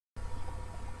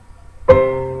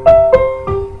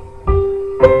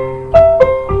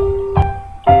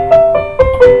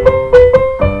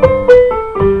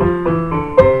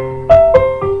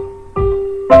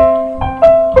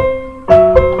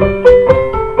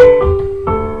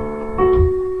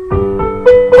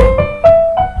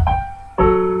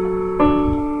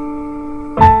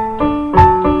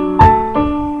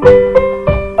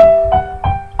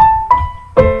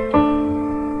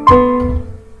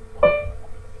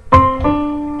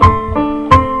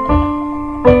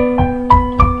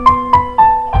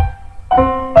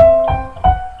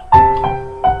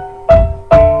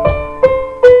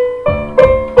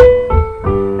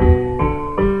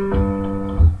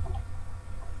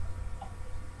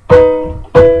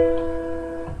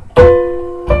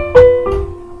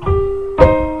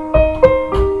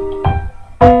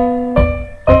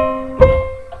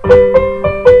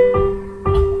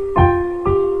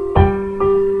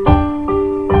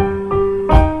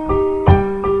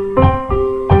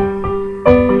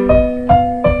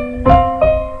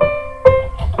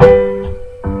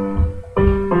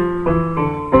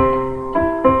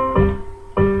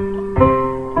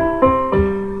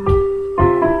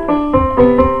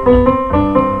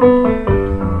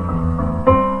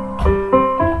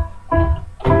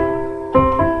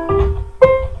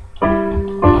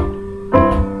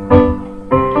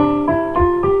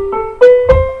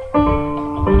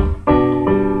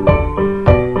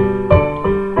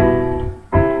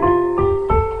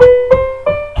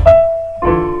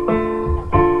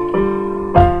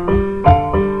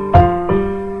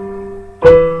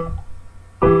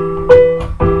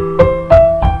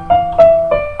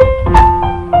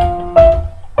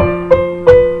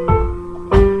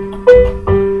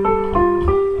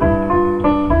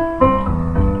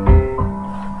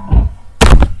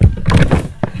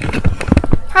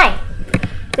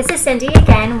Cindy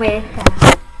again with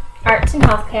Arts and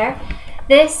Healthcare.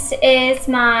 This is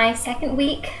my second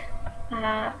week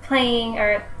playing,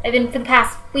 or for the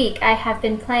past week I have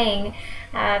been playing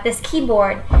this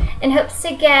keyboard in hopes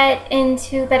to get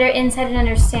into better insight and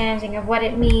understanding of what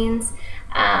it means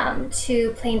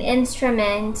to play an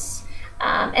instrument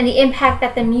and the impact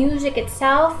that the music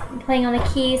itself, playing on the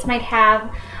keys, might have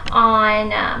on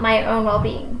my own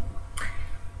well-being.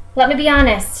 Let me be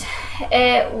honest,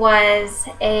 it was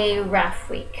a rough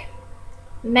week.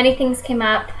 Many things came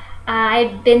up.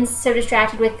 I'd been so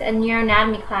distracted with a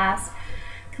neuroanatomy class,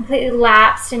 completely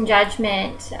lapsed in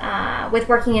judgment with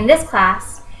working in this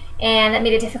class, and that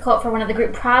made it difficult for one of the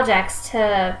group projects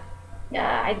to,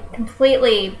 I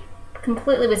completely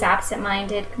was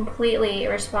absent-minded, completely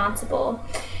irresponsible,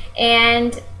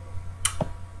 and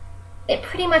it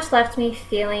pretty much left me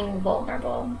feeling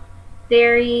vulnerable,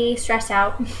 very stressed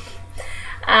out.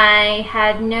 I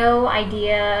had no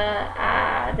idea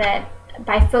that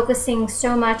by focusing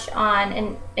so much on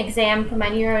an exam for my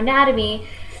neuroanatomy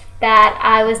that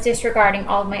I was disregarding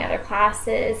all of my other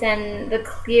classes, and the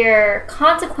clear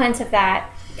consequence of that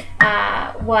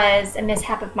was a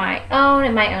mishap of my own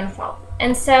and my own fault.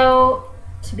 And so,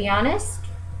 to be honest,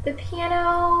 the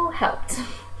piano helped.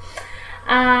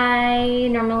 I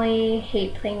normally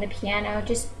hate playing the piano,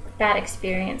 just bad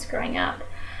experience growing up.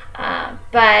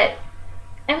 But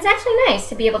it was actually nice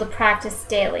to be able to practice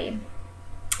daily.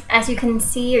 As you can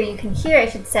see, or you can hear, I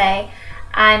should say,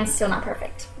 I'm still not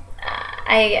perfect.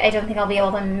 I don't think I'll be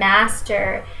able to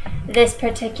master this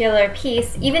particular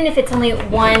piece, even if it's only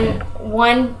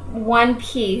one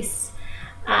piece,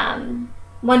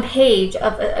 one page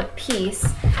of a piece.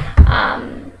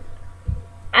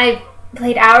 I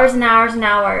played hours and hours and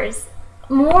hours,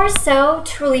 more so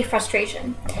to relieve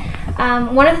frustration.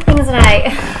 One of the things that I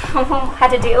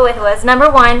had to deal with was,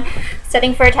 number one,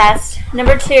 studying for a test.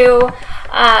 Number two,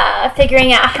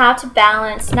 figuring out how to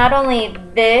balance not only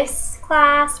this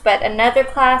class, but another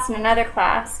class and another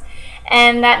class.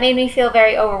 And that made me feel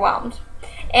very overwhelmed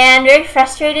and very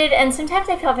frustrated, and sometimes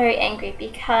I felt very angry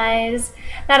because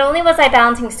not only was I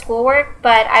balancing schoolwork,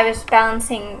 but I was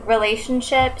balancing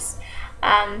relationships,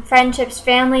 friendships,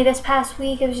 family this past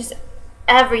week. It was just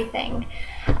everything.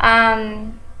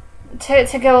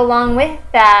 To go along with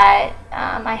that,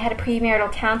 I had a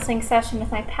premarital counseling session with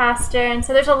my pastor, and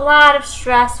so there's a lot of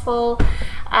stressful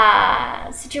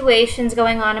situations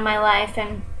going on in my life,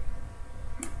 and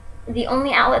the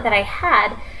only outlet that I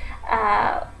had,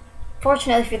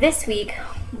 fortunately for this week,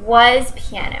 was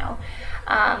piano.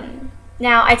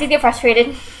 Now, I did get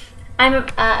frustrated. I'm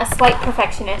a slight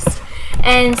perfectionist,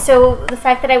 and so the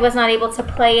fact that I was not able to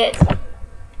play it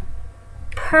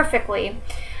perfectly,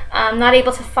 not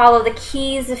able to follow the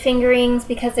keys, the fingerings,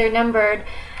 because they're numbered,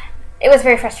 it was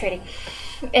very frustrating.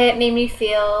 It made me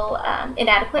feel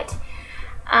inadequate.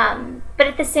 But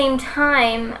at the same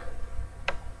time,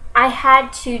 I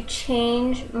had to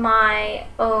change my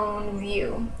own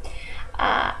view.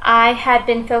 I had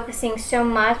been focusing so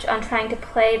much on trying to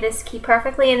play this key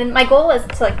perfectly, and my goal was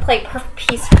to play a perfect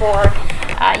piece for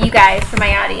you guys, for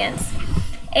my audience.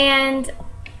 And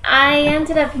I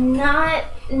ended up not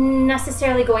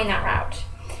necessarily going that route.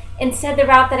 Instead, the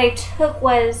route that I took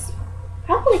was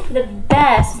probably for the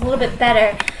best, a little bit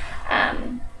better.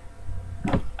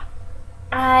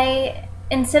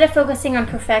 Instead of focusing on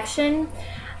perfection,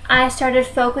 I started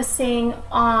focusing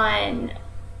on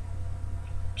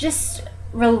just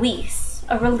release,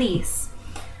 a release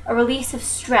of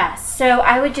stress. So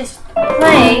I would just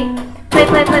play.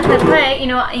 You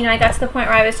know, I got to the point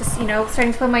where I was just,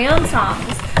 starting to play my own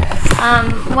songs.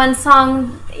 One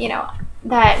song,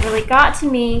 that really got to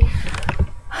me,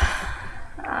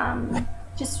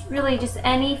 just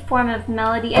any form of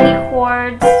melody, any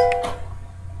chords,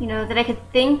 that I could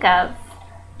think of.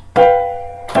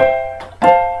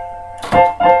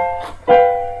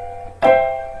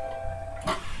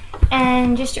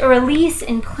 And just a release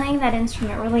in playing that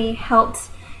instrument really helped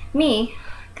me,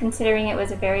 considering it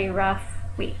was a very rough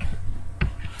week.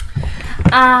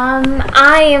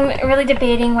 I am really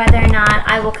debating whether or not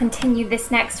I will continue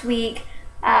this next week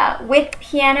with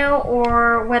piano,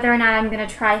 or whether or not I'm going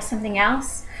to try something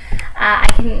else. I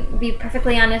can be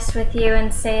perfectly honest with you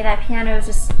and say that piano is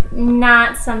just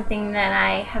not something that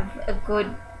I have a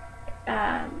good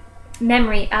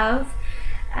memory of.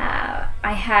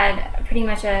 I had pretty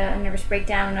much a nervous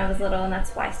breakdown when I was little, and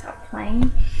that's why I stopped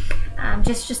playing.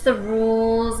 Just the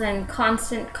rules and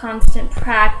constant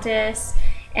practice,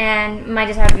 and my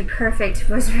desire to be perfect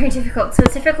was very difficult. So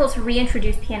it's difficult to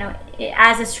reintroduce piano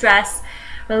as a stress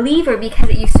reliever, because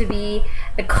it used to be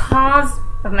the cause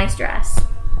of my stress.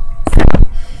 So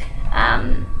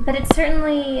But it's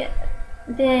certainly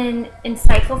been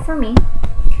insightful for me.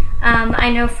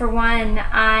 I know for one,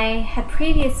 I had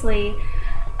previously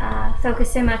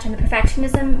focused so much on the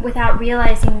perfectionism without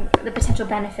realizing the potential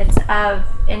benefits of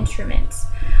instruments.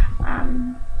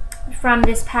 From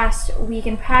this past week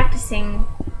in practicing,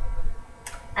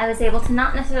 I was able to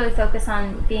not necessarily focus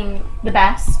on being the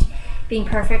best, being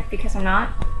perfect, because I'm not,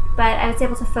 but I was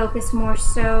able to focus more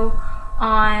so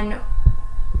on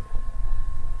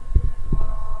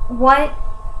what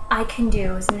I can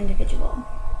do as an individual.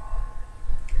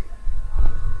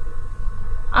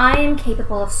 I am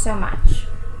capable of so much.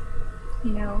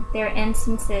 You know, there are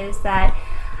instances that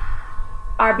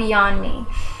are beyond me,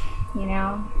 you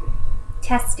know,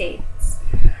 test dates,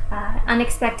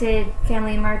 unexpected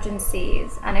family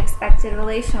emergencies, unexpected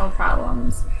relational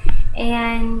problems,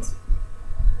 and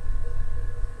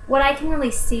what I can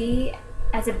really see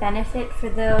as a benefit for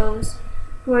those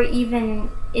who are even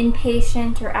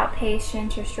inpatient or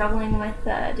outpatient or struggling with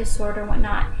a disorder or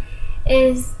whatnot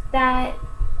is that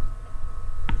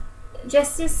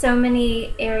just as so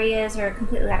many areas are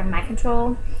completely out of my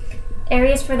control,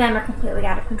 areas for them are completely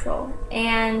out of control.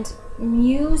 And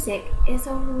music is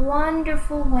a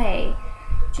wonderful way.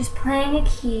 Just playing a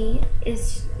key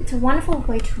it's a wonderful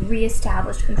way to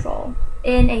reestablish control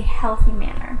in a healthy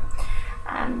manner.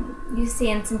 You see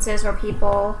instances where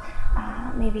people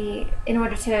maybe in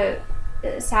order to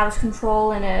establish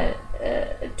control in a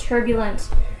turbulent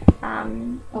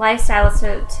lifestyle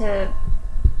to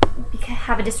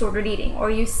have a disordered eating, or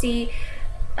you see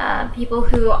people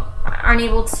who aren't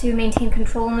able to maintain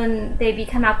control and then they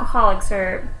become alcoholics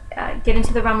or get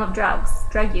into the realm of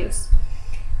drug use.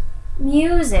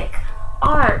 Music,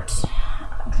 art,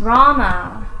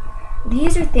 drama,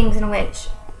 these are things in which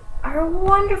are a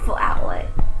wonderful outlet.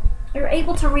 You're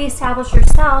able to reestablish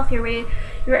yourself, you're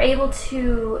able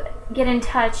to get in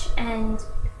touch and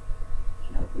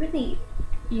really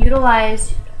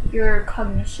utilize your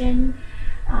cognition,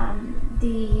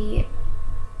 the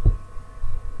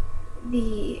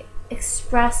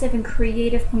expressive and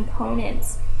creative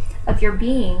components of your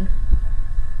being,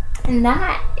 and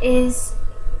that is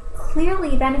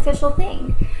clearly a beneficial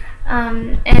thing.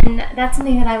 And that's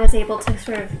something that I was able to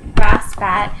sort of grasp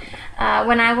at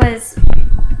when I was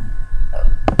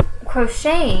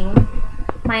crocheting.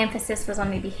 My emphasis was on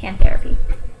maybe hand therapy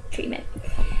treatment,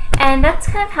 and that's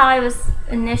kind of how I was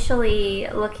initially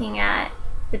looking at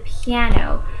the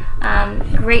piano.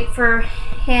 Great for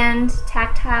hand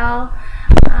tactile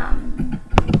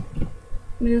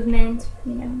movement,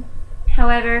 you know.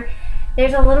 However,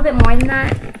 there's a little bit more than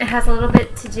that. It has a little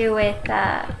bit to do with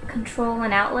control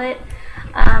and outlet.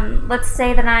 Let's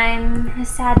say that I'm in a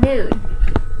sad mood.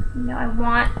 You know,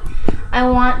 I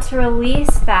want to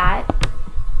release that,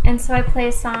 and so I play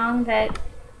a song that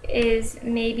is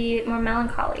maybe more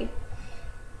melancholy.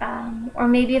 Or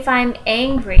maybe if I'm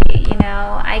angry, you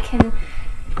know, I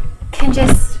can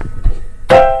just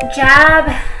jab,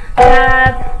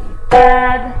 jab,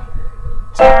 jab,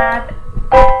 jab.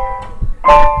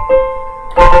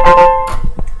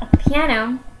 A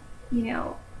piano, you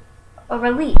know, a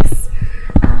release.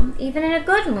 Even in a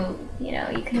good mood, you know,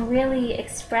 you can really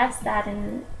express that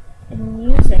in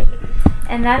music.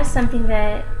 And that is something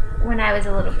that when I was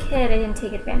a little kid, I didn't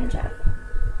take advantage of.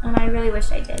 And I really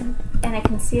wish I did. And I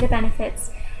can see the benefits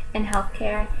in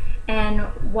healthcare and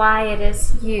why it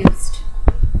is used.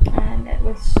 And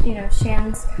with, you know,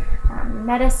 Shan's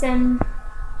medicine,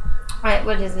 right,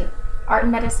 what is it? Art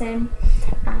and medicine.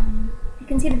 You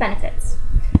can see the benefits.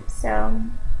 So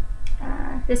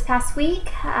this past week,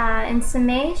 in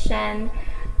summation,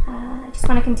 I just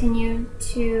want to continue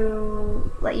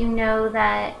to let you know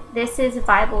that this is a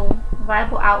viable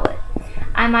outlet.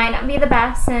 I might not be the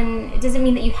best, and it doesn't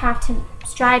mean that you have to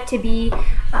strive to be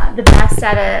the best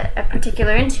at a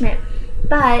particular instrument,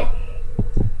 but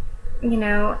you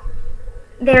know,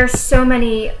 there are so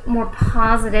many more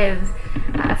positive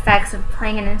effects of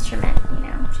playing an instrument, you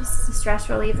know, just as a stress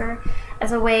reliever,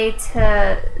 as a way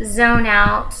to zone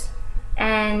out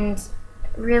and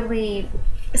really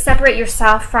separate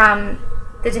yourself from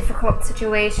the difficult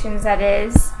situations that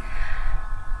is.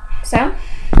 So,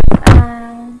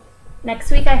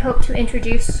 next week I hope to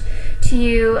introduce to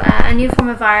you a new form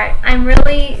of art.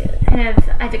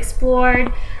 I've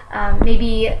explored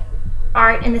maybe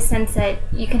art in the sense that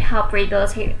you can help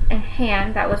rehabilitate a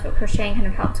hand. That was what crocheting kind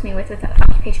of helped me with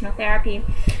occupational therapy.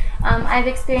 I've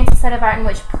experienced a set of art in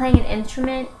which playing an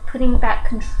instrument, putting back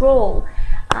control,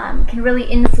 can really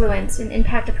influence and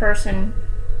impact a person.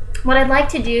 What I'd like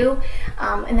to do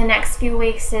in the next few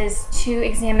weeks is to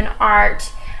examine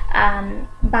art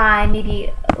by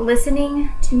maybe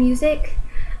listening to music,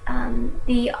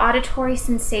 the auditory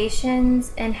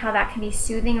sensations and how that can be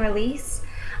soothing release,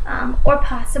 or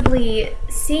possibly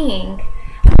seeing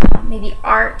maybe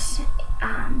art,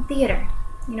 theater.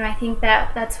 You know, I think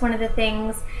that that's one of the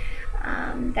things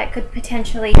that could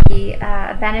potentially be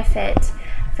a benefit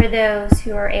for those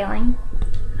who are ailing,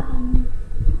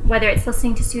 whether it's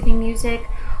listening to soothing music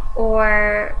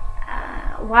or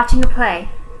watching a play.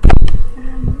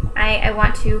 I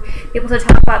want to be able to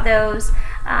talk about those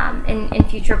in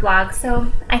future blogs.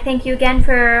 So I thank you again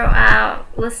for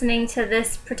listening to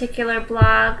this particular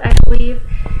blog. I believe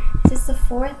this is the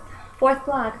fourth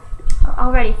blog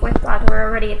already. Fourth blog. We're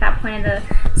already at that point in the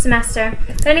semester.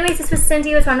 But anyways, this was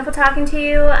Cindy. It was wonderful talking to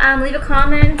you. Leave a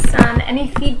comment. Any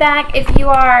feedback. If you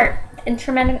are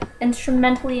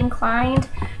instrumentally inclined,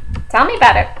 tell me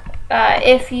about it.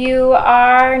 If you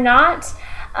are not,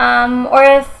 or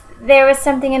if there was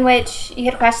something in which you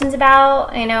had questions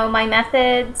about, you know, my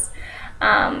methods,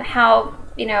 how,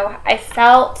 you know, I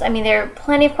felt. I mean, there are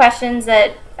plenty of questions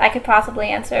that I could possibly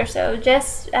answer. So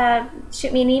just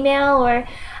shoot me an email or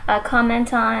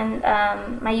comment on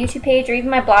my YouTube page or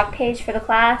even my blog page for the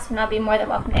class, and I'll be more than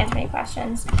welcome to answer any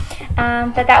questions.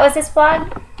 But that was this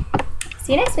blog.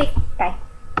 See you next week. Bye.